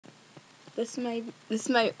this is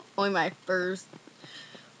only my first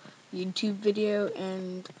YouTube video,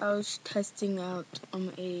 and I was testing out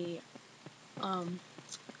a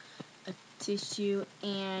tissue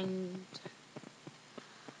and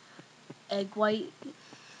egg white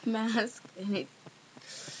mask, and it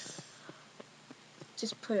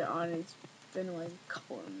just put it on. It's been like a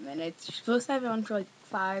couple of minutes. You're supposed to have it on for like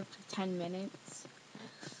 5 to 10 minutes,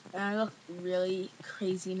 and I look really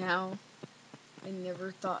crazy now. I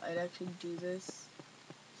never thought I'd actually do this.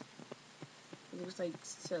 It was like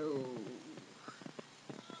so.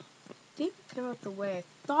 Didn't come out the way I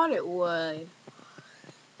thought it would,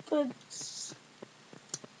 but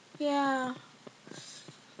yeah,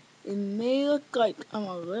 it may look like I'm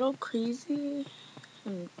a little crazy.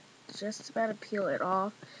 I'm just about to peel it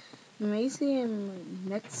off. You may see in my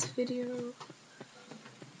next video.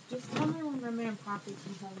 Just tell me when my man Poppy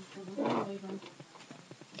can tell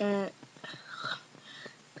you.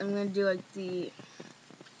 I'm gonna do like the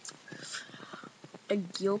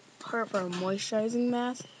gill part for a moisturizing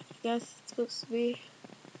mask. I guess it's supposed to be.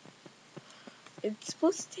 It's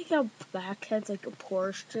supposed to take out blackheads like a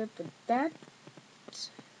pore strip, but that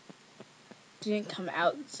didn't come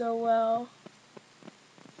out so well.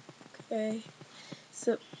 Okay,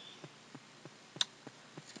 so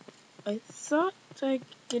I thought I could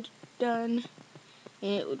get it done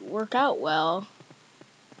and it would work out well,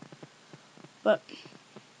 but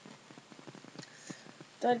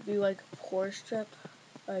that'd be like a pore strip,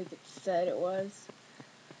 like it said it was.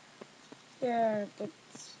 Yeah, but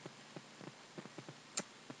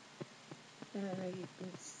I don't know if you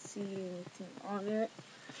can see anything on it.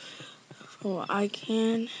 From what I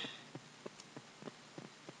can,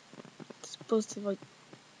 it's supposed to have like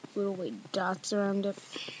little white dots around it.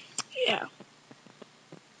 Yeah.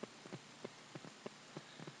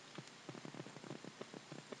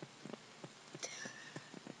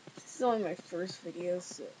 This is only my first video,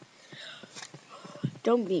 so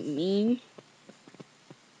don't be mean.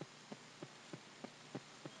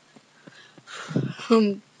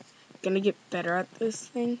 I'm gonna get better at this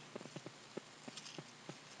thing.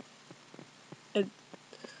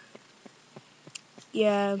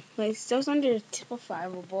 Yeah, my stuff's under the tip of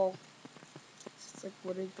fireable. It's just like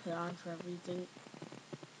what I put on for everything.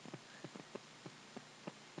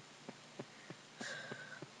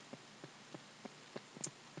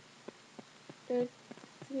 I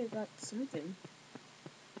think I got something.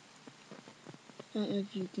 I don't know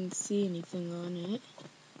if you can see anything on it.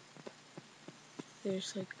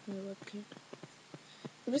 There's like my webcam.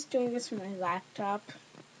 I'm just doing this from my laptop.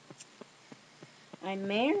 I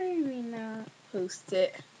may or may not post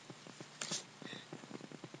it.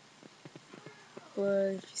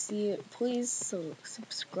 But if you see it, please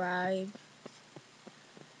subscribe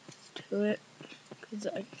to it, because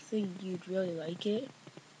I think you'd really like it.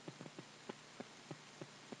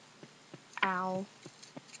 Ow.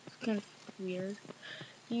 It's kind of weird.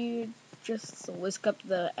 You just whisk up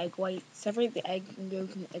the egg white, separate the egg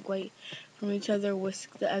yolk and the egg white from each other,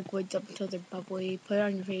 whisk the egg whites up until they're bubbly, put it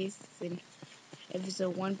on your face, and if it's a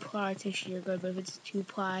 1-ply tissue, you're good, but if it's a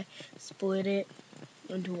 2-ply, split it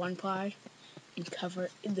into 1-ply and cover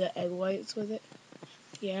the egg whites with it.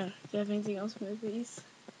 Yeah, do you have anything else for my face?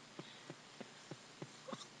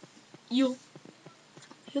 You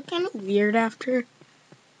feel kind of weird after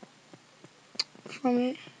from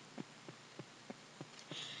it.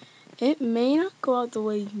 It may not go out the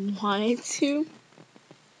way you want it to,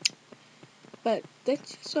 but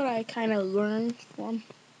that's just what I kind of learned from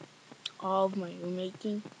all of my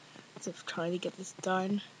making, of trying to get this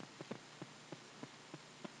done.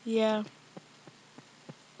 Yeah.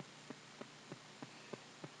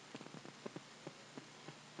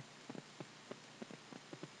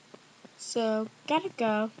 So, gotta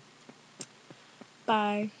go.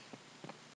 Bye.